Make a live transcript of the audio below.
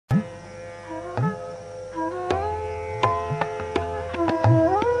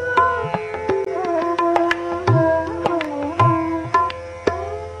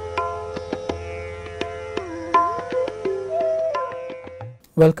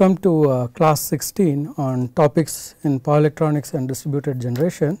Welcome to class 16 on topics in power electronics and distributed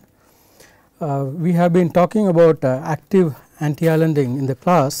generation. We have been talking about active anti-islanding in the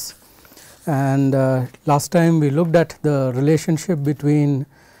class, and last time we looked at the relationship between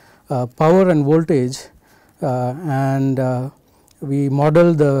power and voltage, and we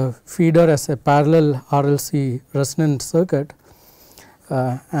modeled the feeder as a parallel RLC resonant circuit,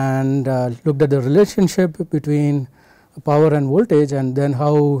 and looked at the relationship between power and voltage, and then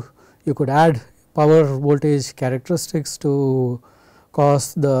how you could add power voltage characteristics to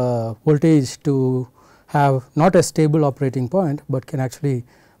cause the voltage to have not a stable operating point, but can actually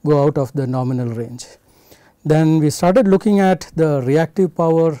go out of the nominal range. Then we started looking at the reactive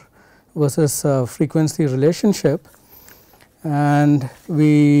power versus frequency relationship, and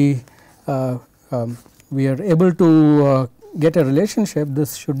we are able to get a relationship.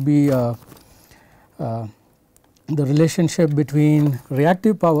 This should be the relationship between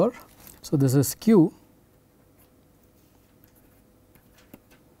reactive power. So, this is Q,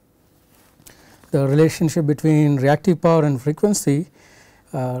 the relationship between reactive power and frequency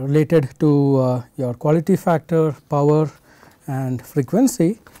related to your quality factor, power and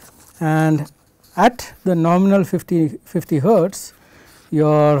frequency, and at the nominal 50 hertz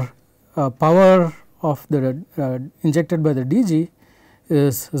your power of the injected by the DG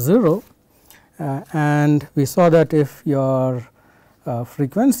is 0. And we saw that if your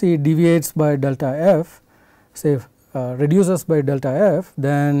frequency deviates by delta f, say reduces by delta f,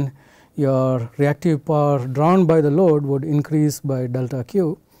 then your reactive power drawn by the load would increase by delta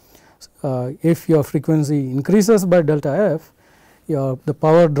q. If your frequency increases by delta f, the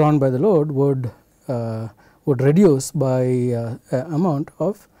power drawn by the load would reduce by amount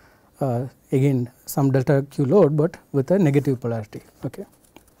of again some delta q load, but with a negative polarity. Okay.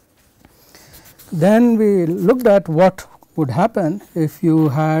 Then we looked at what would happen if you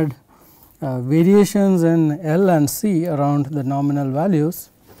had variations in L and C around the nominal values,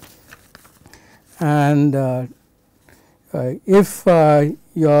 and if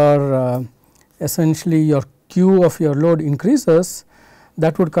your essentially your Q of your load increases,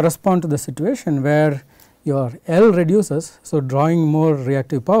 that would correspond to the situation where your L reduces. So, drawing more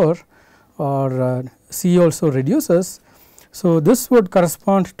reactive power, or C also reduces. So, this would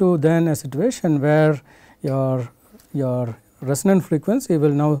correspond to then a situation where your resonant frequency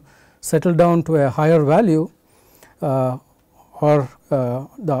will now settle down to a higher value, or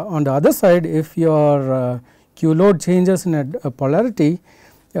on the other side, if your Q load changes in a polarity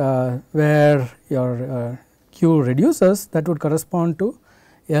where your Q reduces, that would correspond to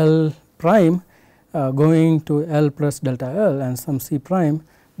L prime going to L plus delta L, and some C prime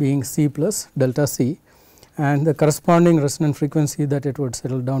being C plus delta C, and the corresponding resonant frequency that it would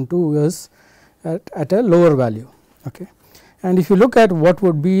settle down to is at a lower value. Okay. And if you look at what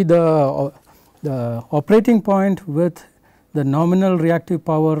would be the operating point with the nominal reactive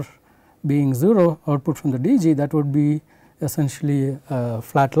power being 0 output from the DG, that would be essentially a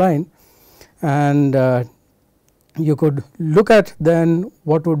flat line, and you could look at then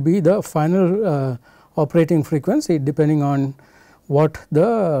what would be the final operating frequency depending on what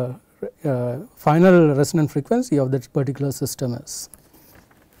the final resonant frequency of that particular system is.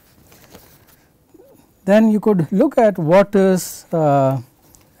 Then you could look at what is the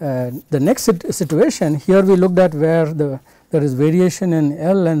next situation. Here we looked at where there is variation in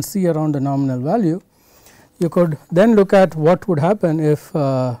L and C around the nominal value. You could then look at what would happen if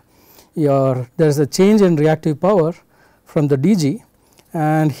there is a change in reactive power from the DG,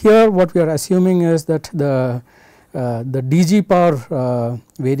 and here what we are assuming is that the DG power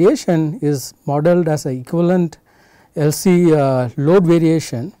variation is modeled as an equivalent LC load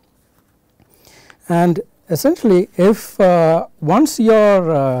variation, and essentially if once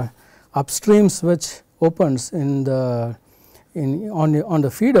your upstream switch opens on the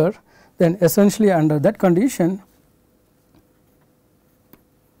feeder, then essentially under that condition,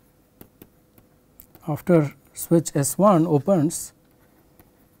 after switch S1 opens,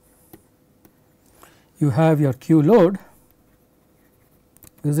 you have your Q load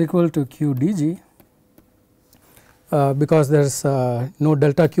is equal to Q DG, because there is no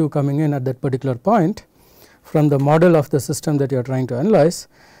delta Q coming in at that particular point from the model of the system that you are trying to analyze.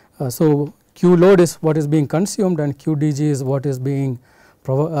 So, Q load is what is being consumed, and Q DG is what is being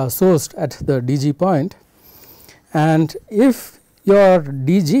sourced at the DG point. And if your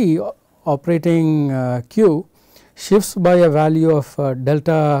DG operating Q shifts by a value of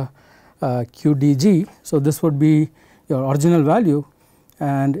delta Q DG, so this would be your original value,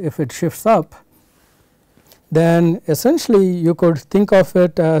 and if it shifts up, then essentially you could think of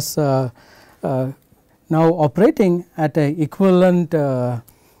it as now operating at a equivalent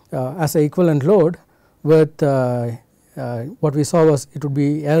as a equivalent load with what we saw was it would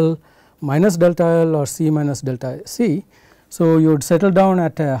be L minus delta L or C minus delta C. So, you would settle down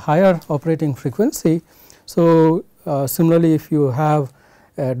at a higher operating frequency. So, similarly if you have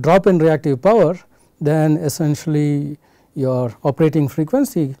a drop in reactive power, then essentially your operating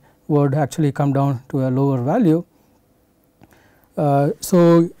frequency would actually come down to a lower value.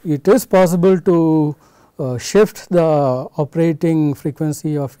 So, it is possible to shift the operating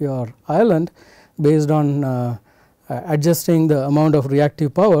frequency of your island based on adjusting the amount of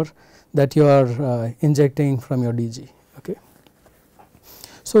reactive power that you are injecting from your DG. Okay.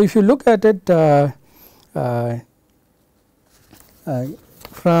 So, if you look at it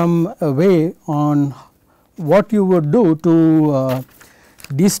from a way on what you would do to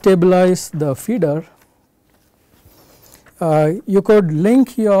destabilize the feeder, you could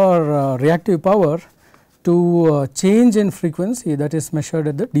link your reactive power to change in frequency that is measured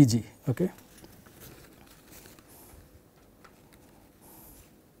at the DG. Okay.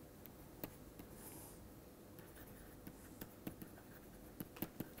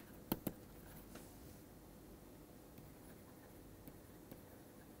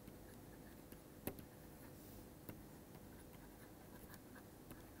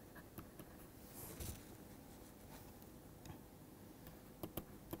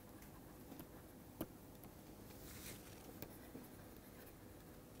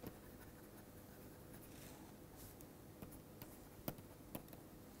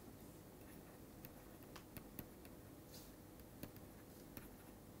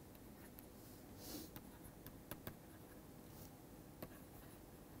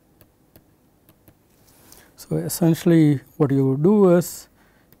 So, essentially what you do is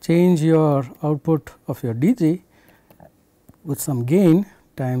change your output of your DG with some gain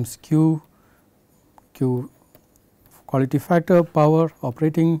times Q quality factor, power,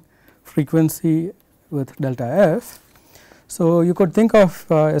 operating frequency with delta F. So, you could think of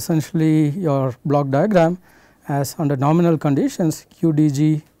essentially your block diagram as under nominal conditions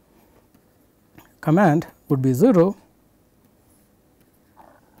QDG command would be 0.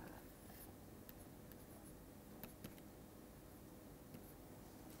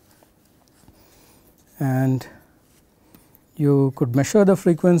 And you could measure the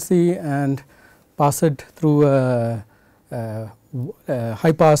frequency and pass it through a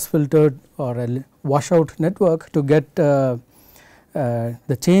high pass filter or a washout network to get the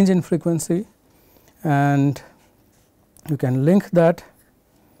change in frequency, and you can link that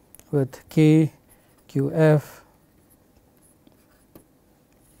with K, QF,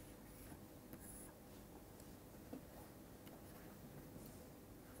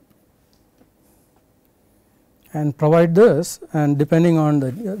 and provide this, and depending on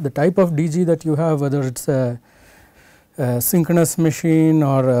the type of DG that you have, whether it is a synchronous machine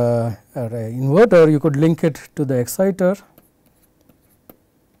or a inverter, you could link it to the exciter.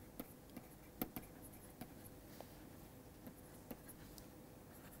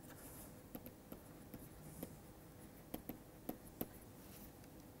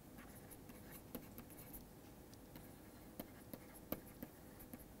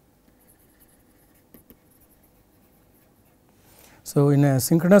 So, in a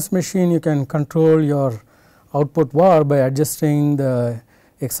synchronous machine you can control your output VAR by adjusting the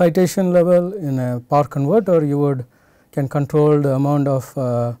excitation level. In a power converter you can control the amount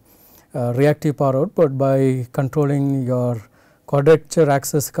of reactive power output by controlling your quadrature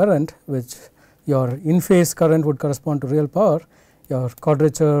axis current, which your in phase current would correspond to real power, your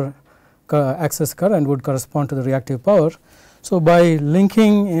quadrature axis current would correspond to the reactive power. So, by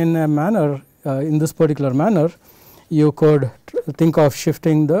linking in a manner in this particular manner, you could think of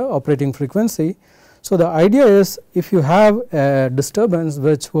shifting the operating frequency. So, the idea is if you have a disturbance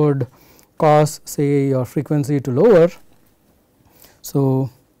which would cause say your frequency to lower. So,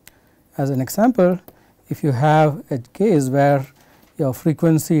 as an example, if you have a case where your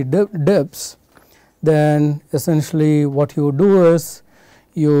frequency dips, then essentially what you do is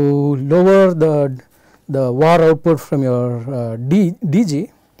you lower the VAR output from your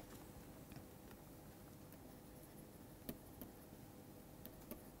DG,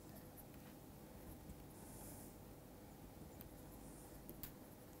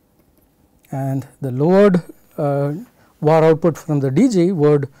 and the lowered VAR output from the DG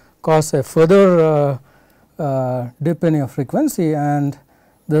would cause a further dip in your frequency, and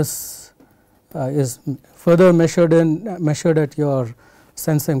this is further measured at your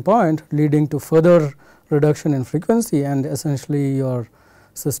sensing point, leading to further reduction in frequency, and essentially your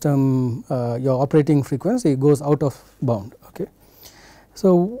system your operating frequency goes out of bound. Okay.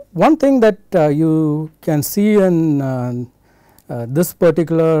 So, one thing that you can see in this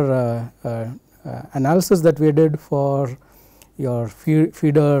particular analysis that we did for your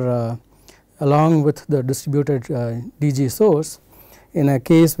feeder along with the distributed DG source in a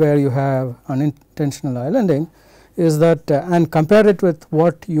case where you have unintentional islanding is that and compare it with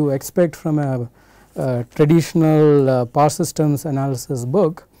what you expect from a traditional power systems analysis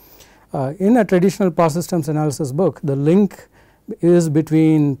book. In a traditional power systems analysis book, the link is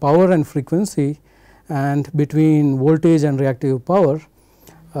between power and frequency and between voltage and reactive power.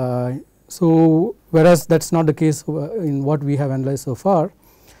 So, whereas that is not the case in what we have analyzed so far.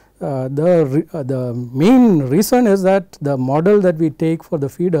 The main reason is that the model that we take for the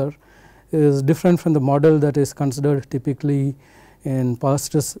feeder is different from the model that is considered typically in power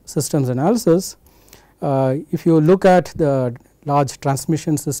systems analysis. If you look at the large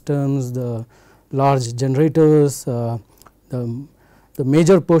transmission systems, the large generators, the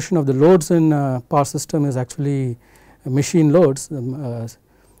major portion of the loads in power system is actually machine loads.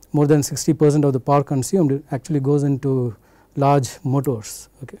 More than 60% of the power consumed actually goes into large motors.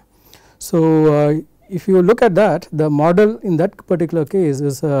 Okay. So, if you look at that, the model in that particular case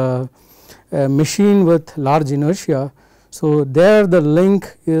is a machine with large inertia. So, there the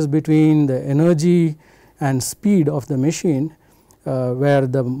link is between the energy and speed of the machine, where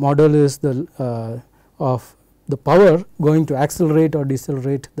the model is the of the power going to accelerate or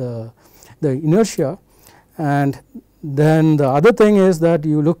decelerate the inertia. And then the other thing is that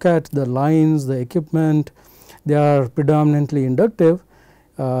you look at the lines, the equipment, they are predominantly inductive.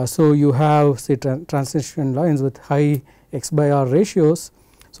 So, you have say transition lines with high X by R ratios.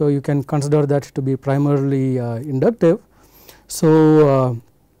 So, you can consider that to be primarily inductive. So,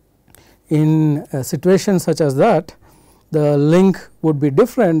 in a situation such as that, the link would be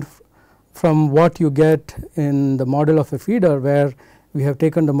different from what you get in the model of a feeder, where we have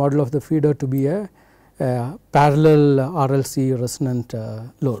taken the model of the feeder to be a parallel RLC resonant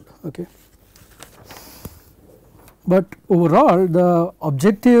load. Okay. But overall, the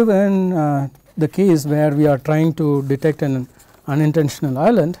objective in the case where we are trying to detect an unintentional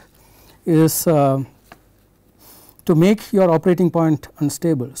island is to make your operating point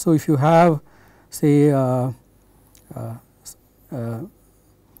unstable. So, if you have say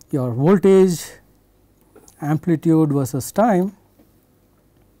your voltage, amplitude versus time,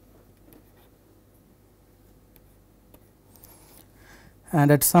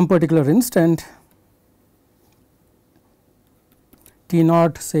 and at some particular instant T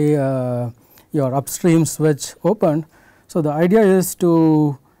naught, say your upstream switch opened. So, the idea is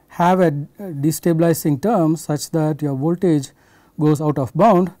to have a destabilizing term such that your voltage goes out of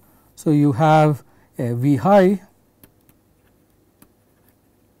bound. So, you have a V high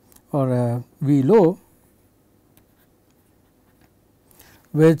or a V low,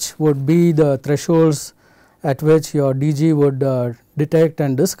 which would be the thresholds at which your DG would detect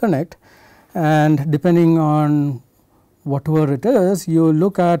and disconnect, and depending on whatever it is, you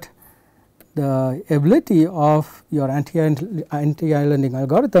look at the ability of your anti-islanding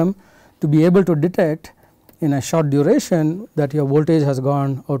algorithm to be able to detect in a short duration that your voltage has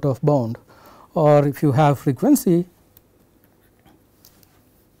gone out of bound, or if you have frequency,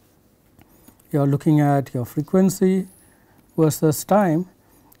 you are looking at your frequency versus time.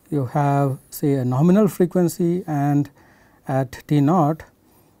 You have say a nominal frequency, and at T naught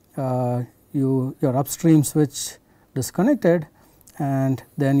your upstream switch disconnected, and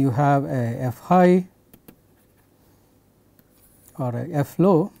then you have a F high or a F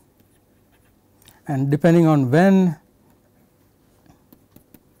low, and depending on when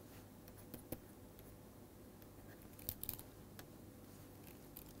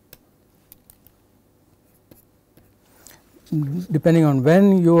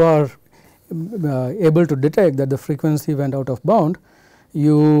you are able to detect that the frequency went out of bound,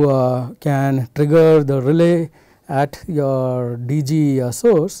 you can trigger the relay at your DG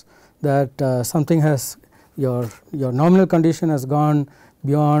source that something has your nominal condition has gone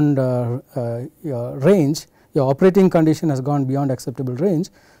beyond your range, your operating condition has gone beyond acceptable range.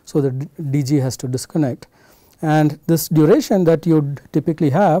 So, the DG has to disconnect, and this duration that you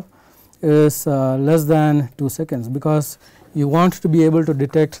typically have is less than 2 seconds, because you want to be able to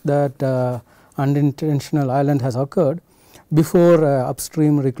detect that unintentional island has occurred before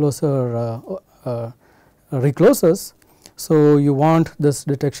upstream recloser recloses. So, you want this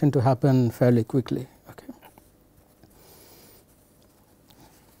detection to happen fairly quickly. Okay.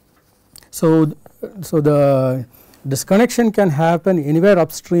 So, the disconnection can happen anywhere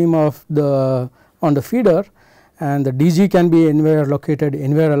upstream of on the feeder, and the DG can be anywhere located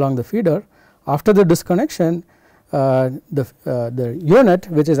anywhere along the feeder. After the disconnection, the unit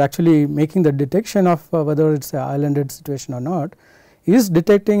which is actually making the detection of whether it is a islanded situation or not is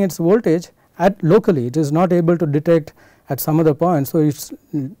detecting its voltage at locally. It is not able to detect at some other point. So, it is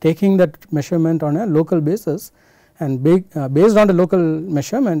taking that measurement on a local basis, and based on the local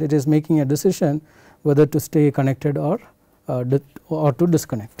measurement it is making a decision whether to stay connected or to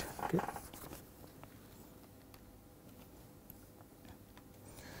disconnect. Okay.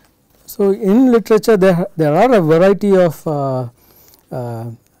 So, in literature there are a variety of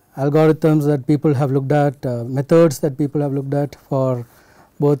algorithms that people have looked at, methods that people have looked at for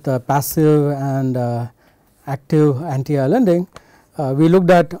both passive and active anti-islanding. We looked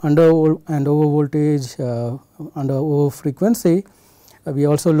at under and over voltage, under over frequency. We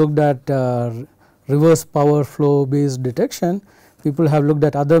also looked at reverse power flow based detection. People have looked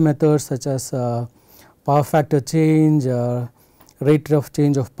at other methods such as power factor change, rate of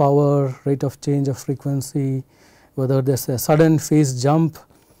change of power, rate of change of frequency, whether there is a sudden phase jump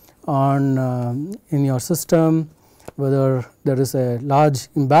on in your system, whether there is a large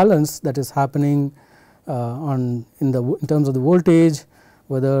imbalance that is happening in terms of the voltage,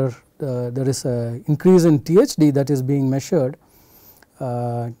 whether there is a increase in THD that is being measured.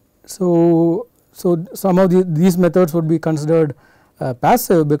 So some of these methods would be considered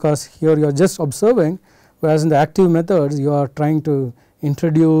passive, because here you are just observing, whereas in the active methods you are trying to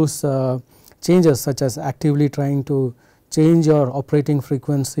introduce changes such as actively trying to change your operating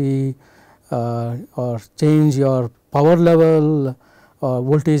frequency or change your power level or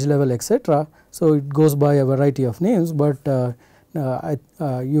voltage level, etc. So, it goes by a variety of names, but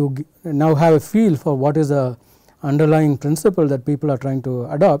you now have a feel for what is the underlying principle that people are trying to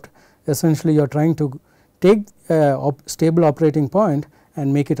adopt. Essentially, you are trying to take a stable operating point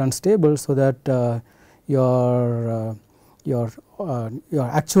and make it unstable, so that your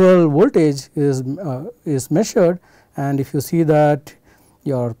actual voltage is measured, and if you see that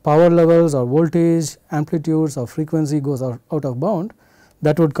your power levels or voltage amplitudes or frequency goes out of bound,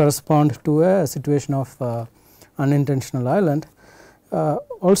 that would correspond to a situation of unintentional island.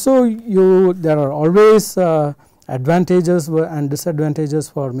 Also, there are always advantages and disadvantages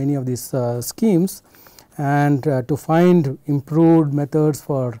for many of these schemes, and to find improved methods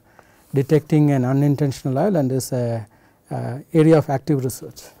for detecting an unintentional island is a area of active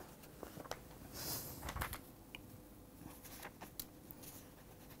research.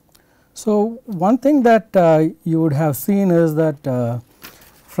 So, one thing that you would have seen is that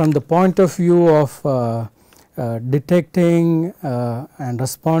from the point of view of detecting and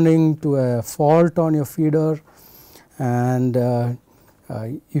responding to a fault on your feeder, and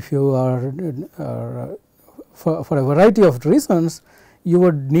if you are for a variety of reasons, you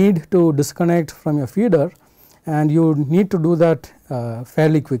would need to disconnect from your feeder, and you would need to do that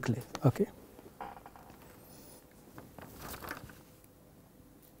fairly quickly. Okay.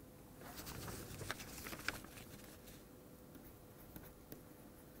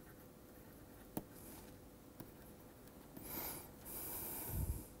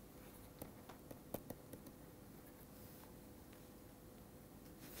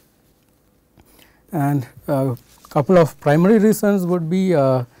 And couple of primary reasons would be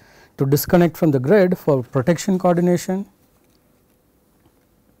to disconnect from the grid for protection coordination,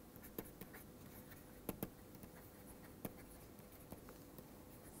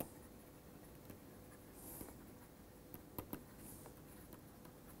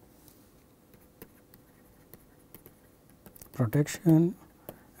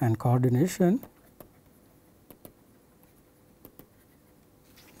 and coordination.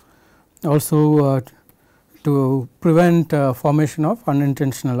 Also to prevent formation of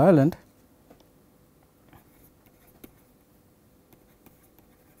unintentional island.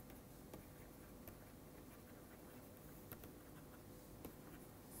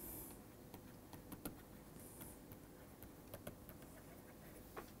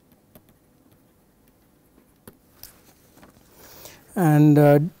 And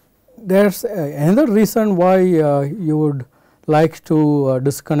there is another reason why you would like to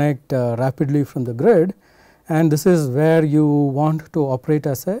disconnect rapidly from the grid, and this is where you want to operate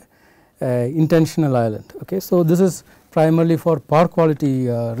as a intentional island. Okay. So, this is primarily for power quality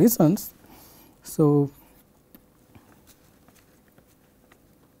reasons. So,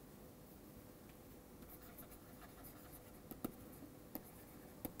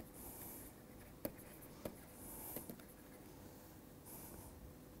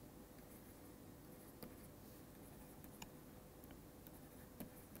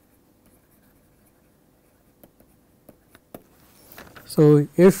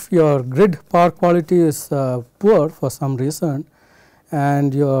 if your grid power quality is poor for some reason,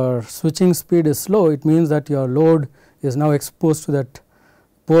 and your switching speed is slow, it means that your load is now exposed to that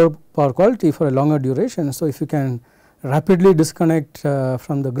poor power quality for a longer duration. So, if you can rapidly disconnect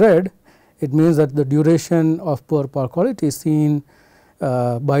from the grid, it means that the duration of poor power quality seen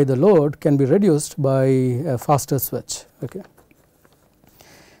by the load can be reduced by a faster switch. Okay.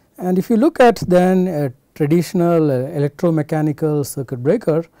 And if you look at then a traditional electromechanical circuit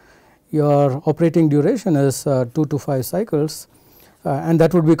breaker, your operating duration is 2 to 5 cycles, and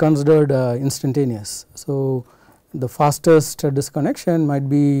that would be considered instantaneous. So, the fastest disconnection might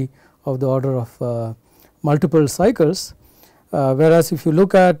be of the order of multiple cycles, whereas if you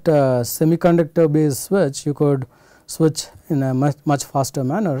look at semiconductor based switch, you could switch in a much faster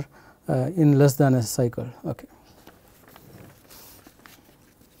manner in less than a cycle. Okay.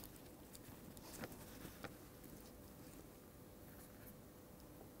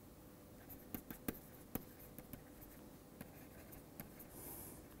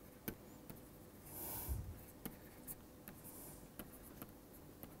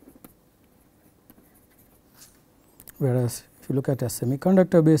 Whereas if you look at a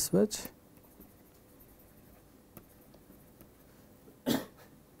semiconductor based switch,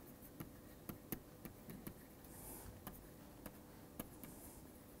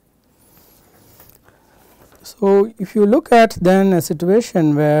 so if you look at then a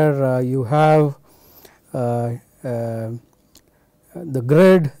situation where you have the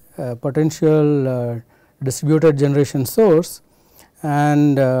grid potential distributed generation source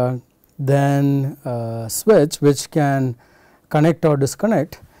and then switch which can connect or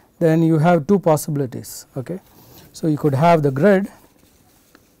disconnect, then you have two possibilities. Okay. So, you could have the grid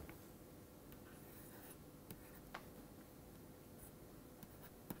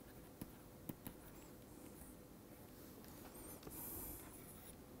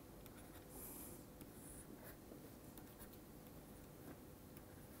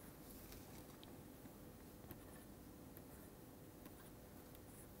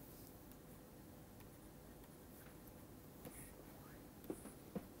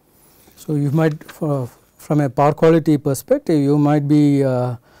So, you might from a power quality perspective, you might be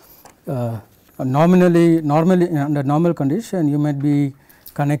normally under normal condition, you might be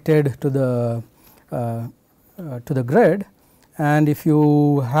connected to the grid, and if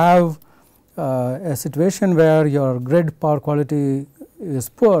you have a situation where your grid power quality is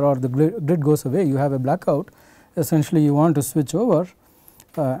poor or the grid goes away, you have a blackout, essentially you want to switch over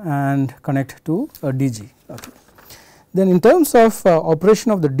and connect to a DG. Okay. Then in terms of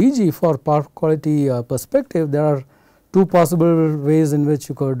operation of the DG for power quality perspective, there are two possible ways in which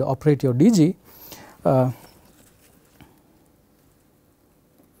you could operate your DG.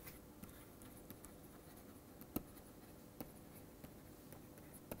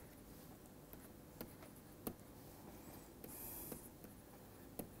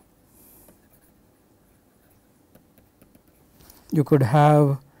 You could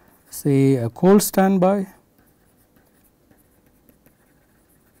have say a cold standby,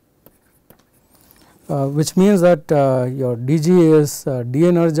 which means that your DG is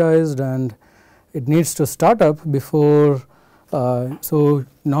de-energized and it needs to start up before. So,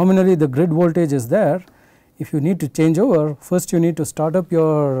 nominally the grid voltage is there. If you need to change over, first you need to start up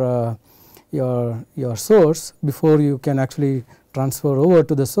your source before you can actually transfer over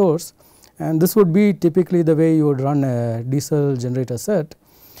to the source, and this would be typically the way you would run a diesel generator set.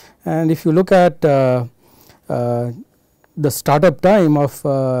 And if you look at the startup time of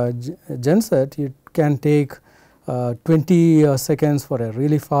genset, it can take 20 seconds for a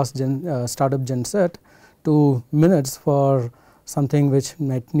really fast startup genset to minutes for something which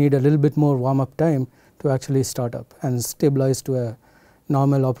might need a little bit more warm up time to actually start up and stabilize to a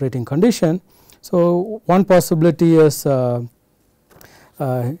normal operating condition. So, one possibility is in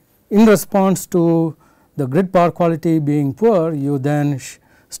response to the grid power quality being poor, you then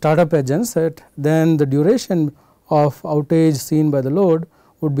start up a genset, then the duration of outage seen by the load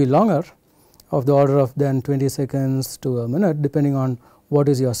would be longer, of the order of then 20 seconds to a minute, depending on what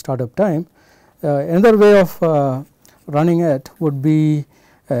is your startup time. Another way of running it would be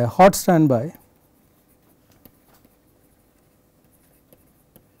a hot standby.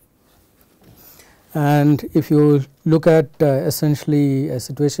 And if you look at essentially a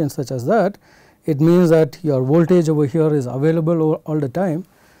situation such as that, it means that your voltage over here is available all the time.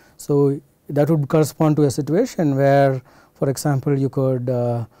 So, that would correspond to a situation where, for example, you could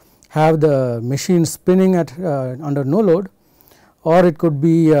have the machine spinning at under no load, or it could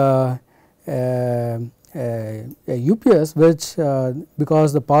be a UPS which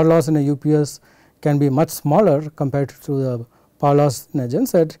because the power loss in a UPS can be much smaller compared to the power loss in a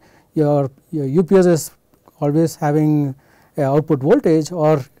genset, your UPS is always having output voltage,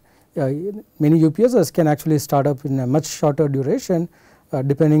 or many UPSs can actually start up in a much shorter duration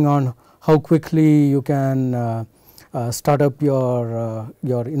depending on how quickly you can start up your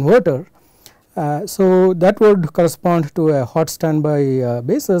inverter. So that would correspond to a hot standby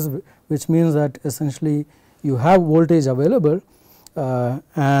basis, which means that essentially you have voltage available,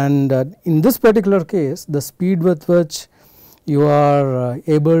 and in this particular case the speed with which you are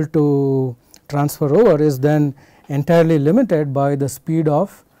able to transfer over is then entirely limited by the speed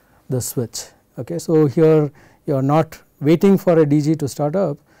of the switch. Okay. So here you are not waiting for a DG to start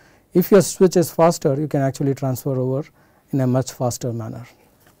up. If your switch is faster, you can actually transfer over in a much faster manner.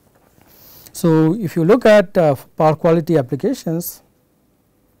 So if you look at power quality applications,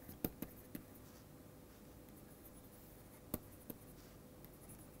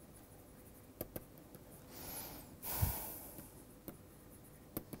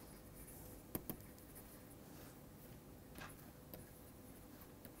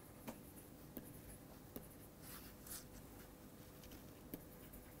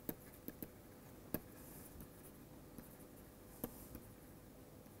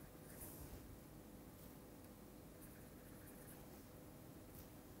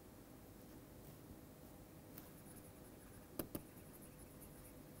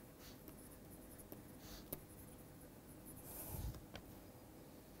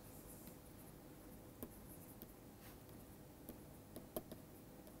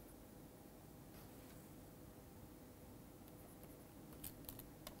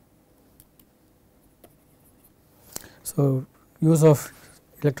 so use of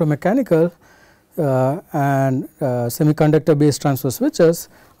electromechanical and semiconductor based transfer switches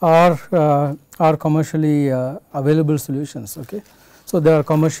are commercially available solutions. Okay. So there are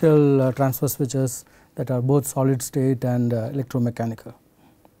commercial transfer switches that are both solid state and electromechanical.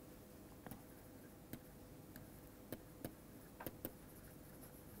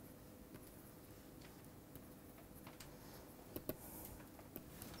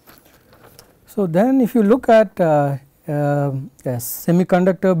 So then if you look at a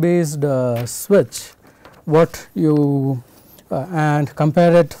semiconductor based switch, what you and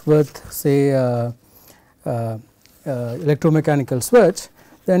compare it with say electromechanical switch,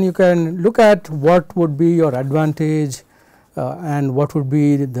 then you can look at what would be your advantage and what would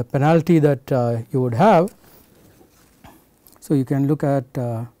be the penalty that you would have. So you can look at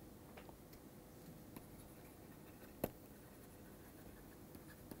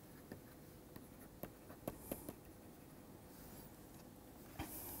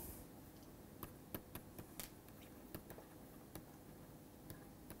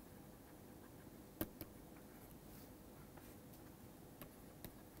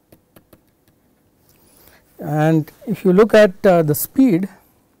and if you look at the speed,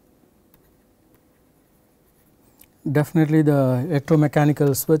 definitely the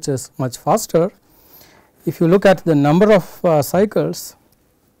electromechanical switch is much faster. If you look at the number of cycles,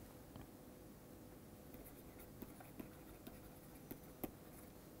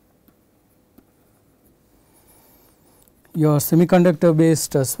 your semiconductor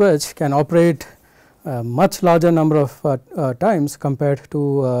based switch can operate a much larger number of times compared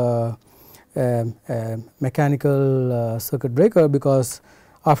to a mechanical circuit breaker, because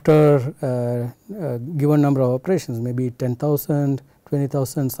after a given number of operations, maybe 10,000,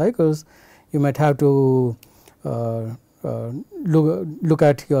 20,000 cycles, you might have to look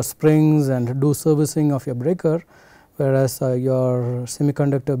at your springs and do servicing of your breaker, whereas your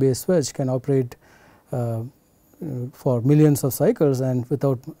semiconductor based switch can operate for millions of cycles and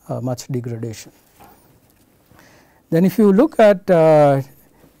without much degradation. Then if you look at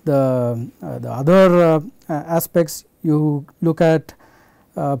the other aspects, you look at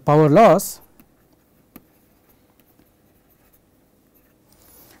power loss.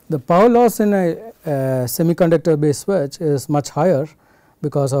 The power loss in a semiconductor based switch is much higher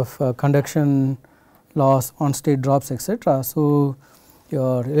because of conduction loss, on state drops, etc. So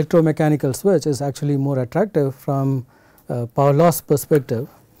your electromechanical switch is actually more attractive from power loss perspective.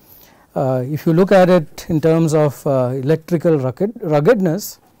 If you look at it in terms of electrical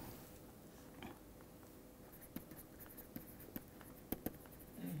ruggedness,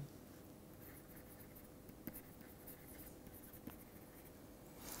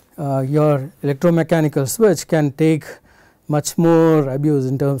 your electromechanical switch can take much more abuse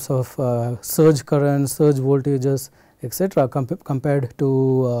in terms of surge currents, surge voltages, etc. Compared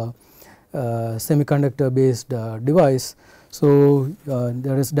to semiconductor based device. So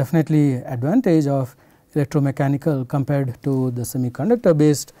there is definitely advantage of electromechanical compared to the semiconductor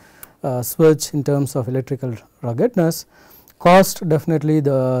based switch in terms of electrical ruggedness. Cost, definitely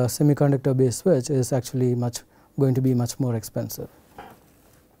the semiconductor based switch is actually much going to be much more expensive.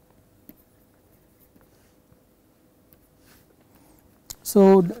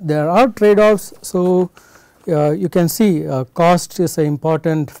 So there are trade-offs. So you can see cost is an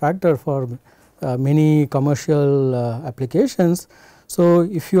important factor for many commercial applications. So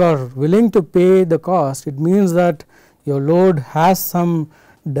if you are willing to pay the cost, it means that your load has some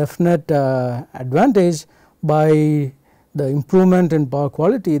definite advantage by the improvement in power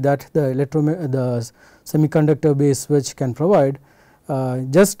quality that the semiconductor based switch can provide.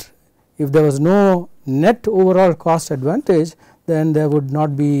 Just if there was no net overall cost advantage, then there would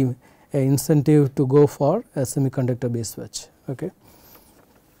not be an incentive to go for a semiconductor based switch. Okay.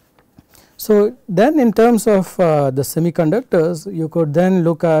 So then in terms of the semiconductors, you could then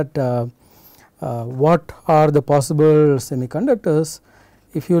look at what are the possible semiconductors.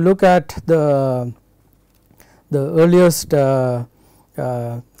 If you look at the earliest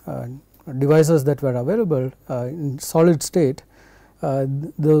devices that were available in solid state,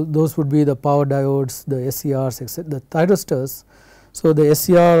 those would be the power diodes, the SCRs, etc., the thyristors. So the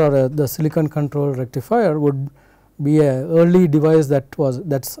SCR or the silicon control rectifier would be an early device that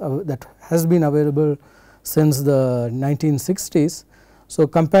has been available since the 1960s. So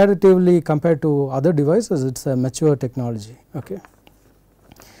comparatively, compared to other devices, it's a mature technology. Okay.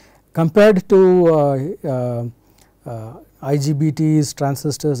 Compared to IGBTs,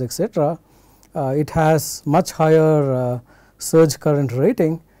 transistors, etc., it has much higher surge current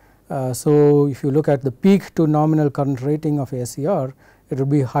rating. So if you look at the peak to nominal current rating of a SCR, it will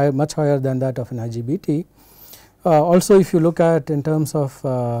be much higher than that of an IGBT. Also, if you look at in terms of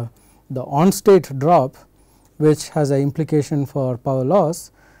the on state drop, which has an implication for power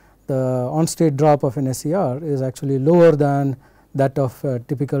loss, the on state drop of an SCR is actually lower than that of a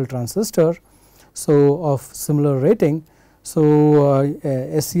typical transistor, so of similar rating. So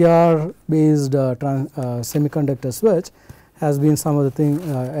a SCR based semiconductor switch has been some of the thing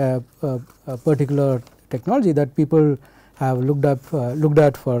a particular technology that people have looked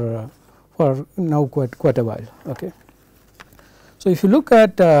at for now quite a while. Okay. So if you look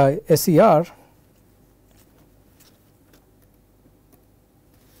at SCR,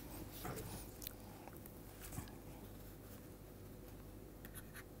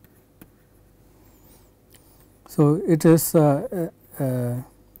 so it is it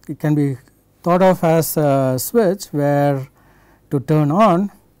can be thought of as a switch where to turn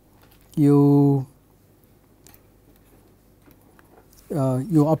on you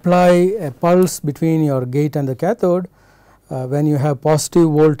apply a pulse between your gate and the cathode. When you have positive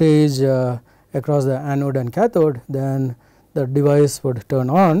voltage across the anode and cathode, then the device would turn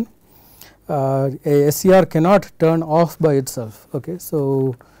on. A SCR cannot turn off by itself. Okay.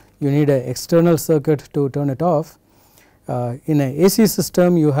 So you need an external circuit to turn it off. In an AC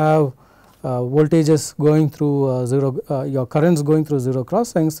system, you have voltages going through your currents going through zero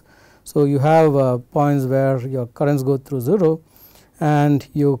crossings. So you have points where your currents go through zero, and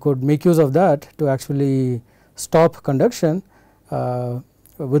you could make use of that to actually stop conduction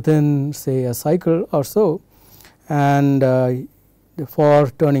within say a cycle or so. And for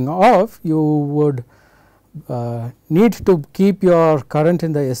turning off, you would need to keep your current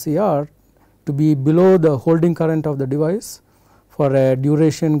in the SCR to be below the holding current of the device for a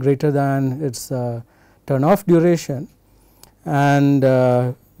duration greater than its turn off duration, and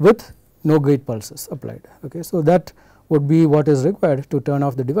with no gate pulses applied. Okay. So that would be what is required to turn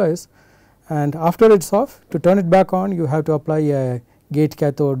off the device, and after it is off, to turn it back on, you have to apply a gate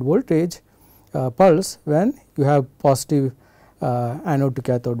cathode voltage pulse when you have positive anode to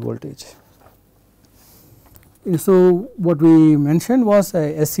cathode voltage. So what we mentioned was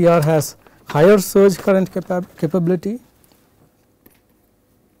a SCR has higher surge current capability.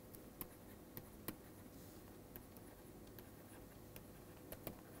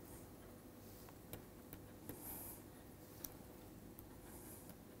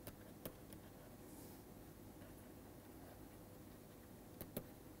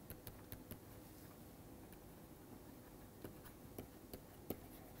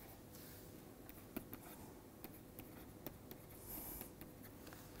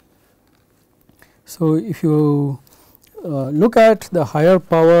 So if you look at the higher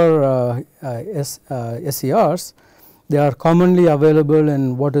power SCRs, they are commonly available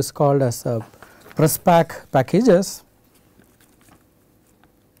in what is called as press pack packages.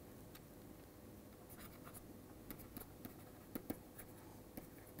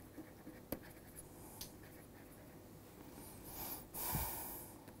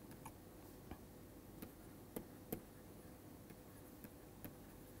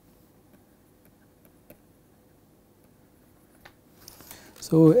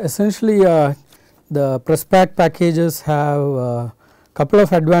 So essentially the press pack packages have a couple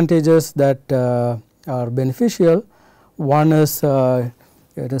of advantages that are beneficial. One is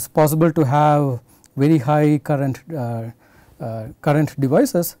it is possible to have very high current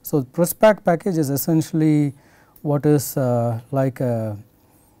devices. So, press pack package is essentially what is like a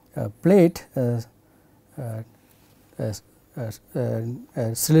plate, a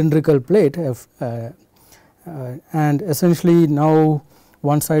cylindrical plate, and essentially now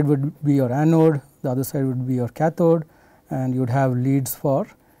one side would be your anode, the other side would be your cathode, and you would have leads for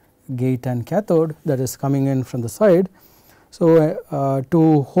gate and cathode that is coming in from the side. So,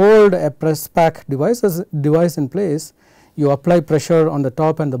 to hold a press pack device in place, you apply pressure on the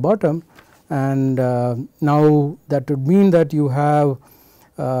top and the bottom, and now that would mean that you have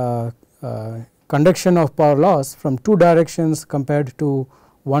conduction of power loss from two directions compared to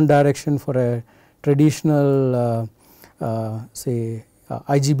one direction for a traditional say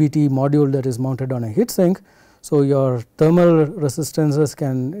IGBT module that is mounted on a heatsink. So, your thermal resistances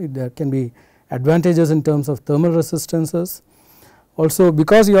there can be advantages in terms of thermal resistances. Also,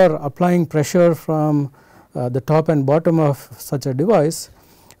 because you are applying pressure from the top and bottom of such a device,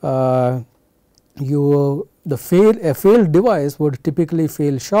 a failed device would typically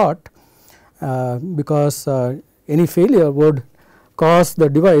fail short, because any failure would cause the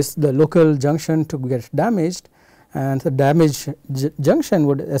device, the local junction, to get damaged, and the damaged junction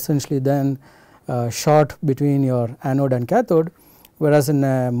would essentially then short between your anode and cathode. Whereas, in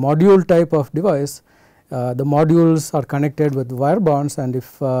a module type of device, the modules are connected with wire bonds, and if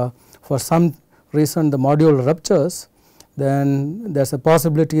for some reason the module ruptures, then there is a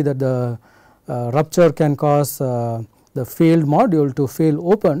possibility that the rupture can cause the failed module to fail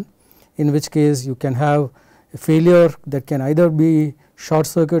open, in which case you can have a failure that can either be short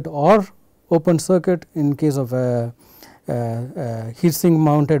circuit or open circuit in case of a heatsink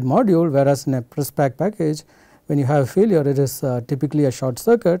mounted module, whereas in a press pack package, when you have failure, it is typically a short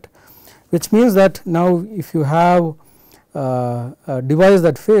circuit, which means that now if you have a device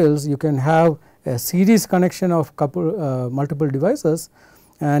that fails, you can have a series connection of multiple devices,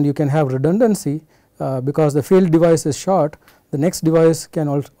 and you can have redundancy, because the failed device is short, the next device can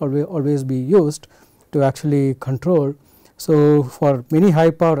always be used to actually control. So, for many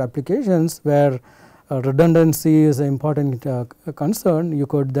high power applications where redundancy is an important concern, you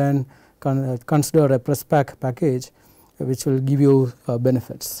could then consider a press pack package, which will give you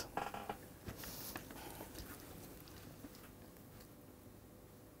benefits.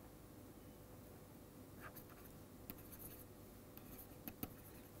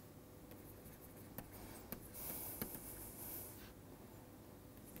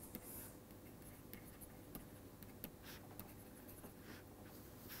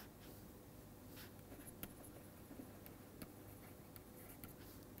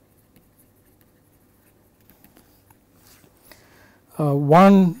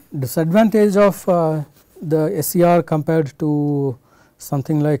 One disadvantage of the SCR compared to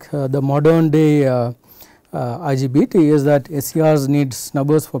something like the modern day IGBT is that SCRs need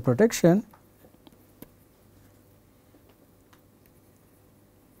snubbers for protection.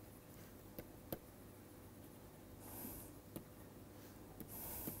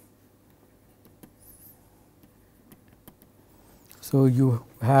 So, you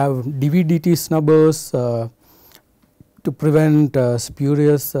have DVDT snubbers to prevent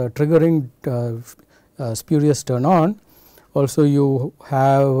spurious triggering, spurious turn on. Also, you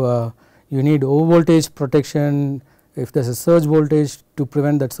have you need overvoltage protection if there is a surge voltage, to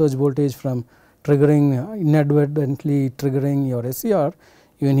prevent that surge voltage from triggering, inadvertently triggering your SCR.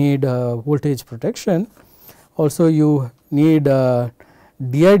 You need voltage protection. Also, you need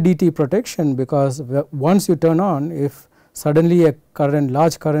DIDT protection, because once you turn on, if suddenly a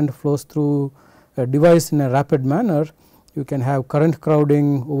large current flows through a device in a rapid manner, you can have current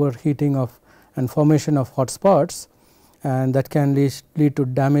crowding, overheating and formation of hot spots, and that can lead to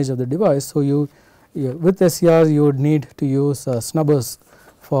damage of the device. So, with SCR you would need to use snubbers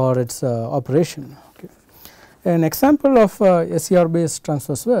for its operation. Okay. An example of SCR based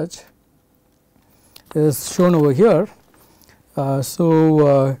transfer switch is shown over here. What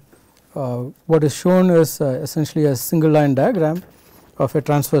is shown is essentially a single line diagram of a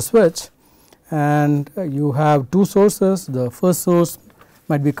transfer switch, and you have two sources. The first source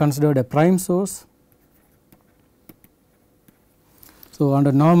might be considered a prime source. So,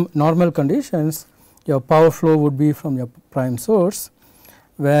 under normal conditions, your power flow would be from your prime source.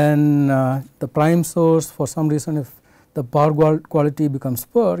 When the prime source, for some reason, if the power quality becomes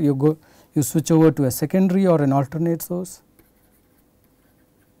poor, you switch over to a secondary or an alternate source.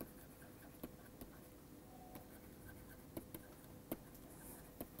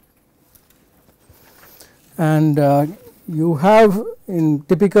 And you have in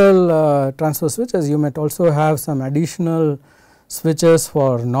typical transfer switches, you might also have some additional switches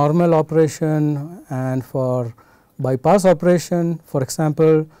for normal operation and for bypass operation. For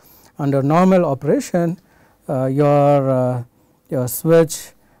example, under normal operation, your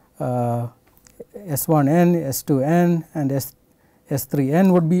switch S1n, S2n and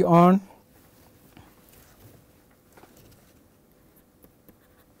S3n would be on.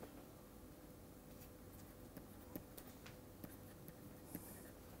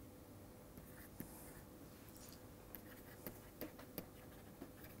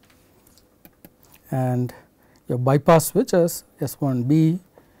 And your bypass switches S1b,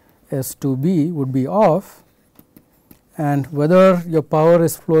 S2b would be off, and whether your power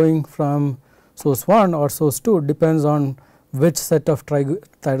is flowing from source 1 or source 2 depends on which set of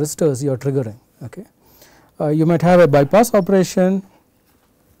thyristors you are triggering. Okay. You might have a bypass operation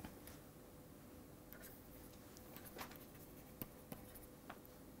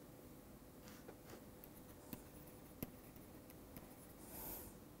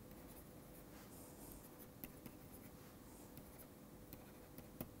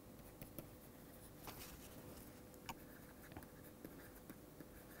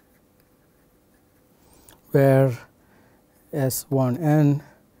where S1n,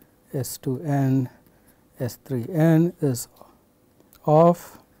 S2n, S3n is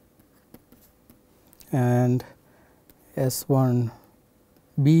off and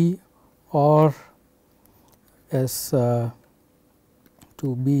S1b or S2b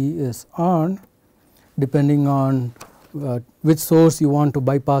is on, depending on which source you want to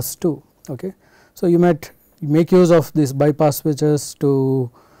bypass to. Okay. So, you might make use of these bypass switches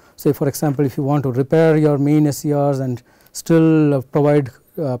to, say for example, if you want to repair your main SCRs and still provide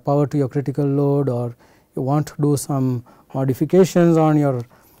power to your critical load, or you want to do some modifications on your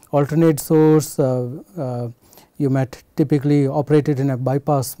alternate source, you might typically operate it in a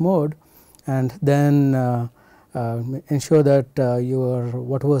bypass mode and then ensure that your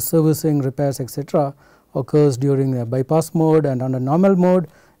whatever servicing, repairs, etc. occurs during the bypass mode, and under normal mode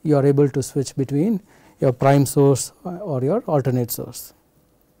you are able to switch between your prime source or your alternate source.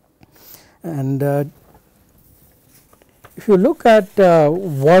 And if you look at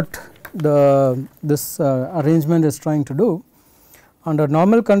what this arrangement is trying to do, under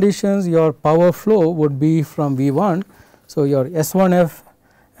normal conditions your power flow would be from V1. So, your S1F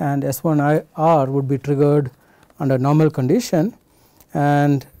and S1R would be triggered under normal condition,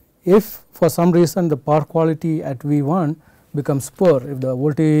 and if for some reason the power quality at V1 becomes poor, if the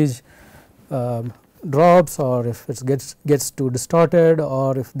voltage drops, or if it gets too distorted,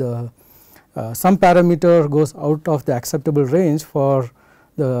 or if the some parameter goes out of the acceptable range for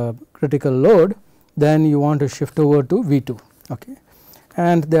the critical load, then you want to shift over to V2. Okay.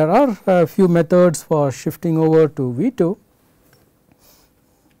 And there are a few methods for shifting over to V2.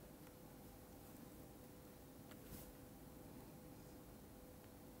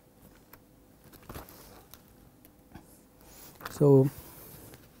 So,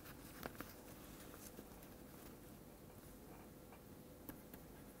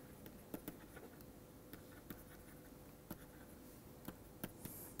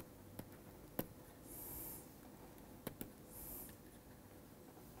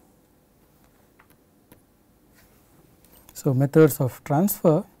 methods of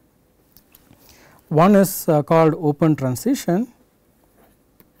transfer. One is called open transition.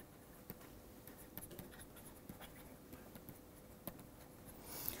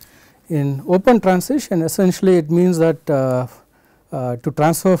 In open transition, essentially it means that to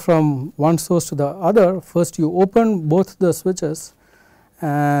transfer from one source to the other, first you open both the switches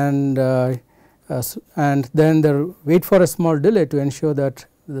and then there wait for a small delay to ensure that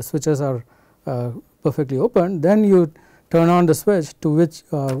the switches are perfectly open. Then you turn on the switch to which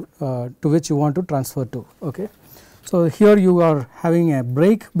you want to transfer to. Okay. So, here you are having a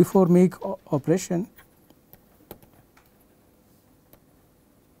break before make operation.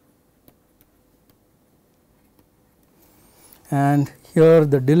 And here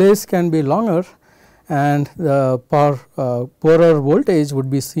the delays can be longer, and the poorer voltage would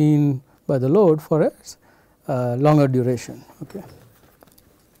be seen by the load for a longer duration. Okay.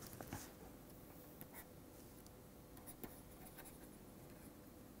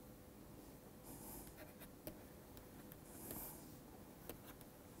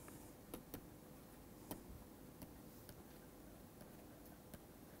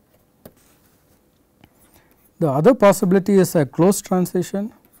 The other possibility is a closed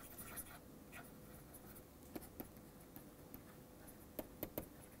transition.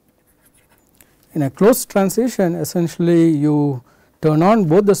 In a closed transition, essentially you turn on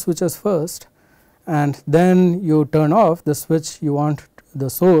both the switches first, and then you turn off the switch you want, the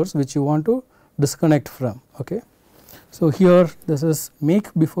source which you want to disconnect from. Okay. So, here this is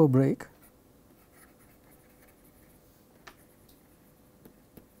make before break,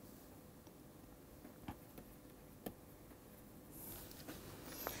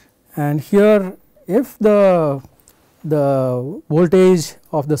 and here if the voltage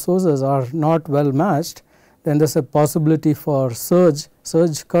of the sources are not well matched, then there is a possibility for surge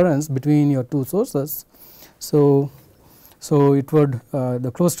currents between your two sources. So, it would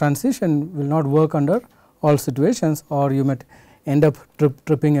the closed transition will not work under all situations, or you might end up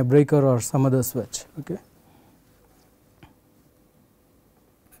tripping a breaker or some other switch. Okay.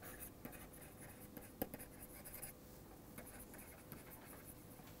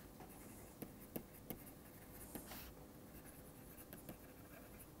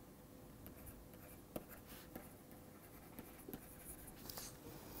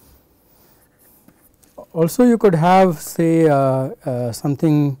 Also, you could have say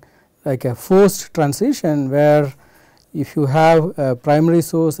something like a forced transition, where if you have a primary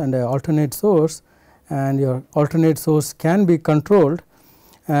source and an alternate source, and your alternate source can be controlled,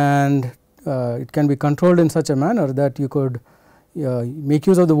 and it can be controlled in such a manner that you could make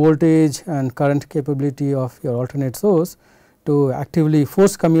use of the voltage and current capability of your alternate source to actively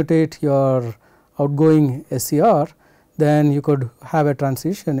force commutate your outgoing SCR, then you could have a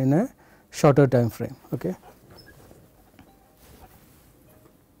transition in a shorter time frame. Okay.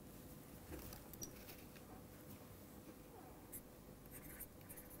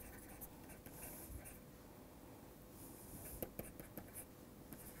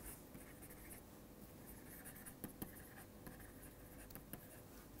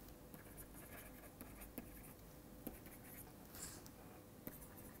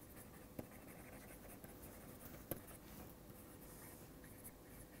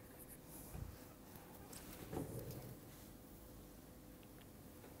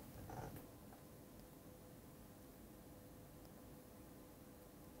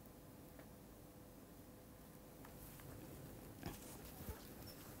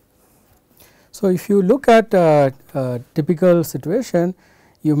 So, if you look at a typical situation,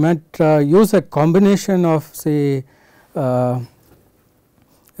 you might use a combination of say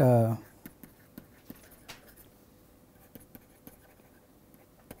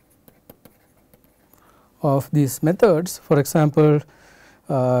of these methods. For example,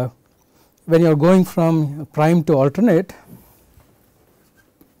 when you are going from prime to alternate,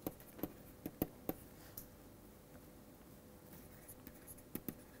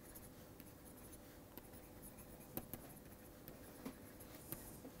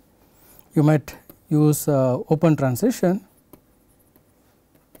 you might use open transition,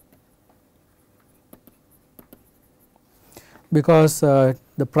 because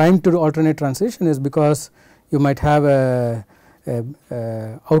the prime to alternate transition is because you might have a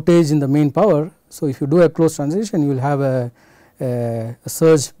outage in the main power. So, if you do a closed transition, you will have a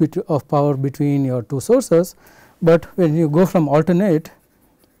surge of power between your two sources, but when you go from alternate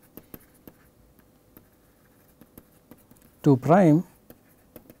to prime,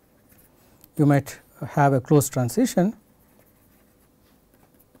 you might have a closed transition,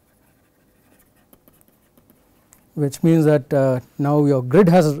 which means that now your grid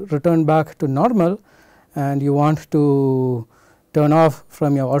has returned back to normal, and you want to turn off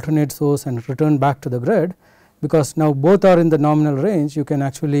from your alternate source and return back to the grid, because now both are in the nominal range. You can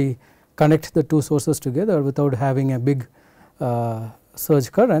actually connect the two sources together without having a big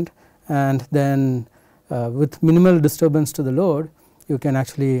surge current, and then with minimal disturbance to the load, you can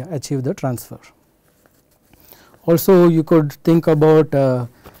actually achieve the transfer. Also, you could think about a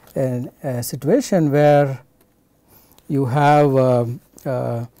situation where you have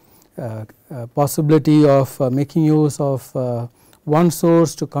a possibility of making use of one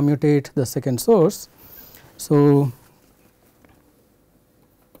source to commutate the second source. So,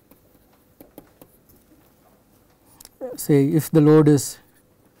 say if the load is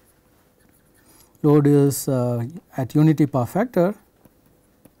at unity power factor.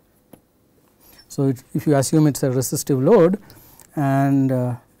 So, if you assume it is a resistive load, and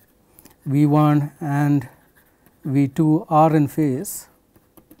V1 and V2 are in phase,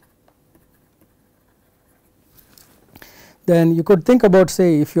 then you could think about,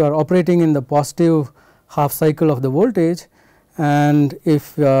 say, if you are operating in the positive half cycle of the voltage, and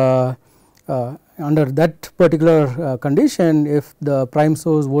if under that particular condition, if the prime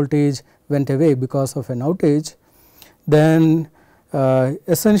source voltage went away because of an outage, then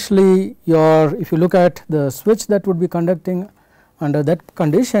essentially if you look at the switch that would be conducting under that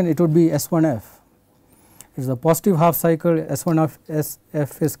condition, it would be S1F. It is a positive half cycle,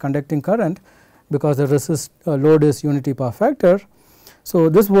 S1F is conducting current, because the load is unity power factor. So,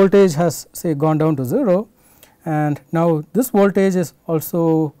 this voltage has say gone down to 0, and now this voltage is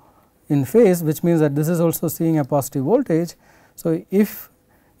also in phase, which means that this is also seeing a positive voltage. So, if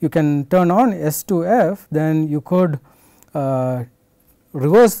you can turn on S to F, then you could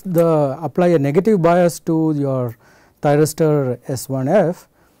reverse apply a negative bias to your thyristor S1F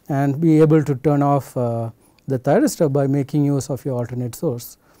and be able to turn off the thyristor by making use of your alternate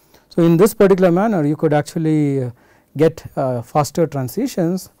source. So, in this particular manner you could actually get faster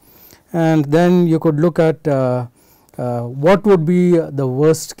transitions, and then you could look at what would be the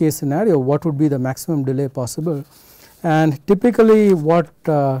worst case scenario, what would be the maximum delay possible. And typically what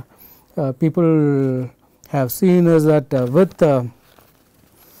people have seen is that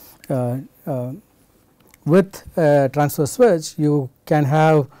with a transfer switch you can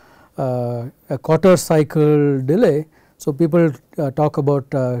have a quarter cycle delay. So, people talk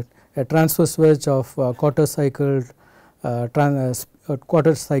about a transfer switch of quarter cycle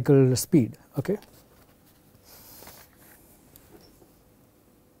speed. Okay.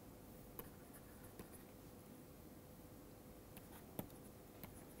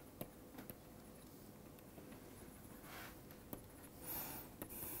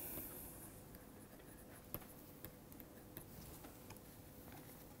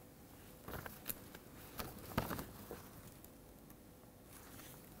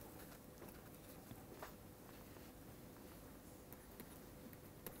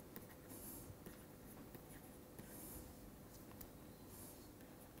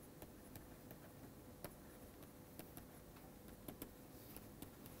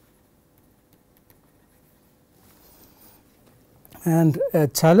 And a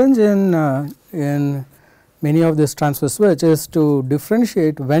challenge in many of these transfer switch is to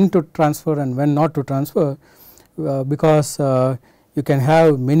differentiate when to transfer and when not to transfer, because you can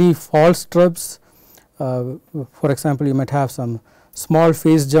have many false trips. For example, you might have some small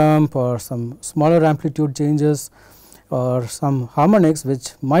phase jump or some smaller amplitude changes or some harmonics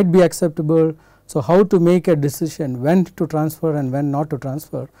which might be acceptable. So, how to make a decision when to transfer and when not to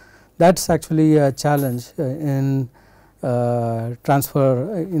transfer, that is actually a challenge in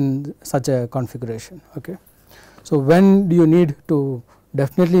transfer in such a configuration. Okay. So, when do you need to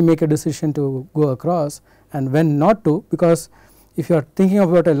definitely make a decision to go across and when not to, because if you are thinking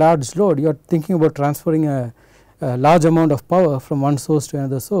about a large load, you are thinking about transferring a large amount of power from one source to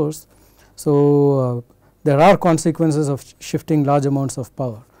another source. So, there are consequences of shifting large amounts of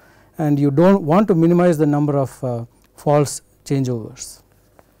power, and you do not want to minimize the number of false changeovers.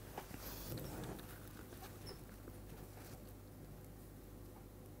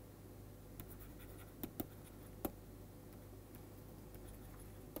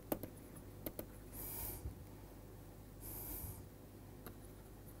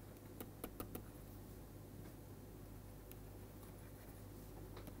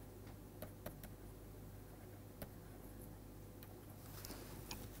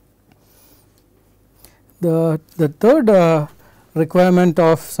 The third requirement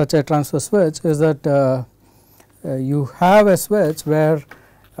of such a transfer switch is that you have a switch where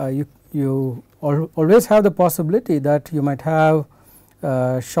you always have the possibility that you might have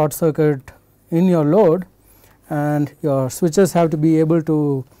short circuit in your load, and your switches have to be able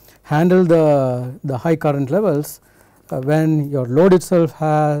to handle the high current levels when your load itself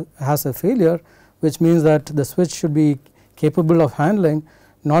has a failure, which means that the switch should be capable of handling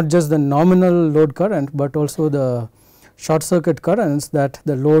not just the nominal load current, but also the short circuit currents that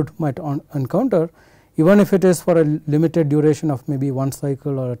the load might encounter, even if it is for a limited duration of maybe 1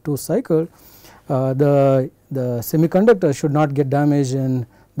 cycle or 2 cycle. The semiconductor should not get damaged in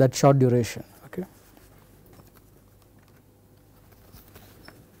that short duration. Okay.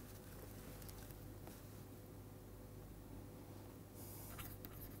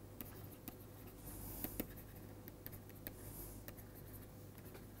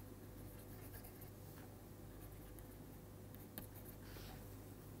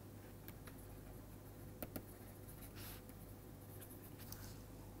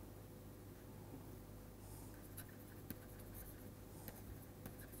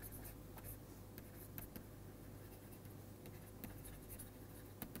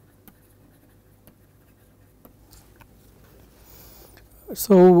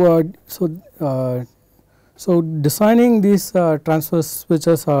 So designing these transfer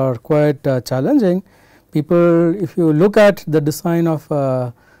switches are quite challenging. People, if you look at the design of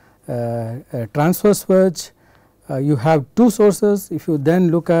a transfer switch, you have 2 sources. If you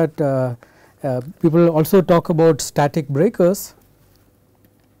then look at people also talk about static breakers.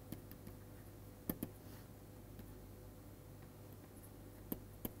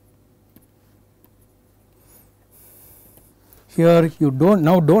 here you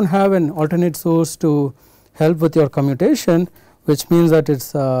don't have an alternate source to help with your commutation, which means that it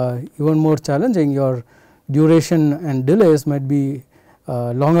is even more challenging. Your duration and delays might be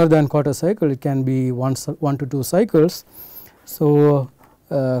longer than quarter cycle, it can be 1 to 2 cycles. So,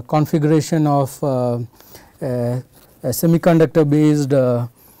 configuration of a semiconductor based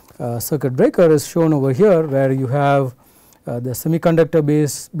circuit breaker is shown over here, where you have the semiconductor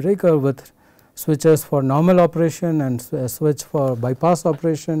based breaker with switches for normal operation and a switch for bypass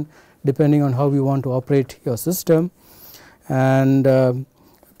operation, depending on how you want to operate your system. And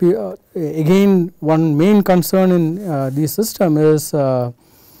again, one main concern in this system is how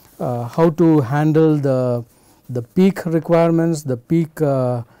to handle the peak requirements, the peak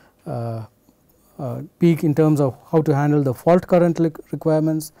in terms of how to handle the fault current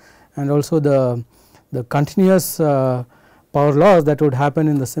requirements, and also the continuous power loss that would happen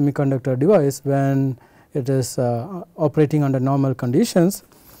in the semiconductor device when it is operating under normal conditions.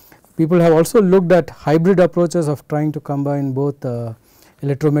 People have also looked at hybrid approaches of trying to combine both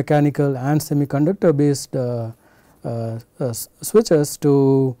electromechanical and semiconductor based switches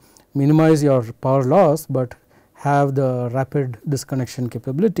to minimize your power loss, but have the rapid disconnection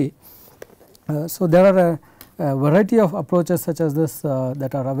capability. So, there are a variety of approaches such as this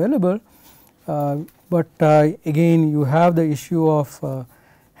that are available, but again you have the issue of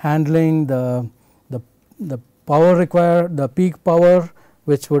handling the power required, the peak power,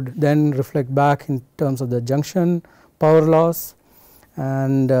 which would then reflect back in terms of the junction power loss,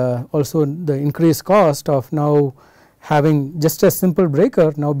 and also the increased cost of now having just a simple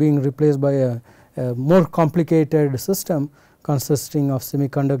breaker now being replaced by a more complicated system consisting of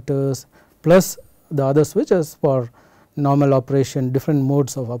semiconductors plus the other switches for normal operation, different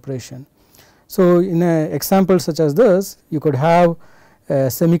modes of operation. So, in an example such as this, you could have a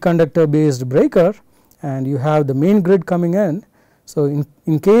semiconductor based breaker and you have the main grid coming in. So,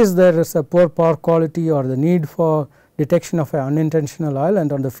 in case there is a poor power quality or the need for detection of an unintentional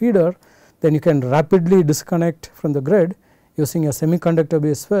island on the feeder, then you can rapidly disconnect from the grid using a semiconductor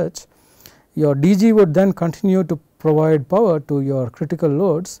based switch. Your DG would then continue to provide power to your critical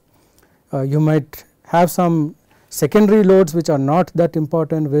loads. You might have some secondary loads which are not that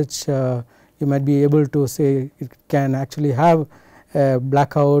important, which you might be able to say it can actually have a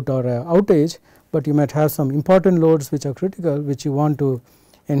blackout or a outage, but you might have some important loads which are critical, which you want to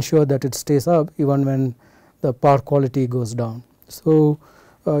ensure that it stays up even when the power quality goes down. So,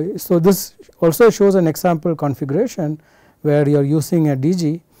 this also shows an example configuration where you are using a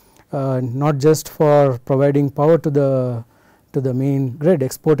DG not just for providing power to the main grid,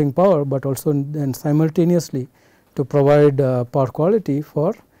 exporting power, but also then simultaneously to provide power quality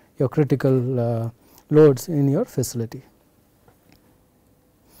for your critical loads in your facility.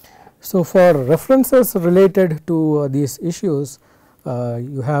 So, for references related to these issues,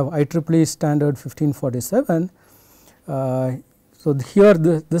 you have IEEE standard 1547. So, here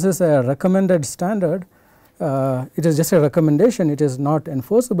this is a recommended standard. It is just a recommendation, it is not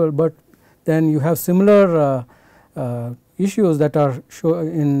enforceable, but then you have similar issues that are shown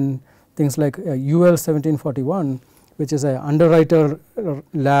in things like UL 1741, which is a underwriter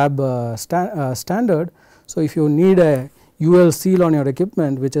lab standard. So, if you need a UL seal on your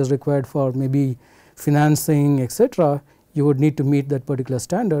equipment, which is required for maybe financing, etc., you would need to meet that particular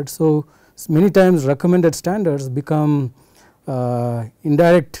standard. So, many times recommended standards become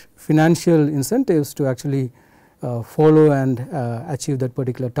indirect financial incentives to actually follow and achieve that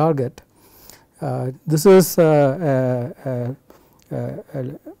particular target. This is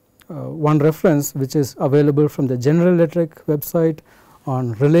one reference which is available from the General Electric website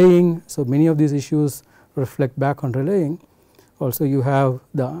on relaying. So, many of these issues reflect back on relaying. Also, you have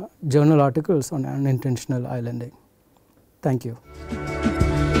the journal articles on unintentional islanding. Thank you.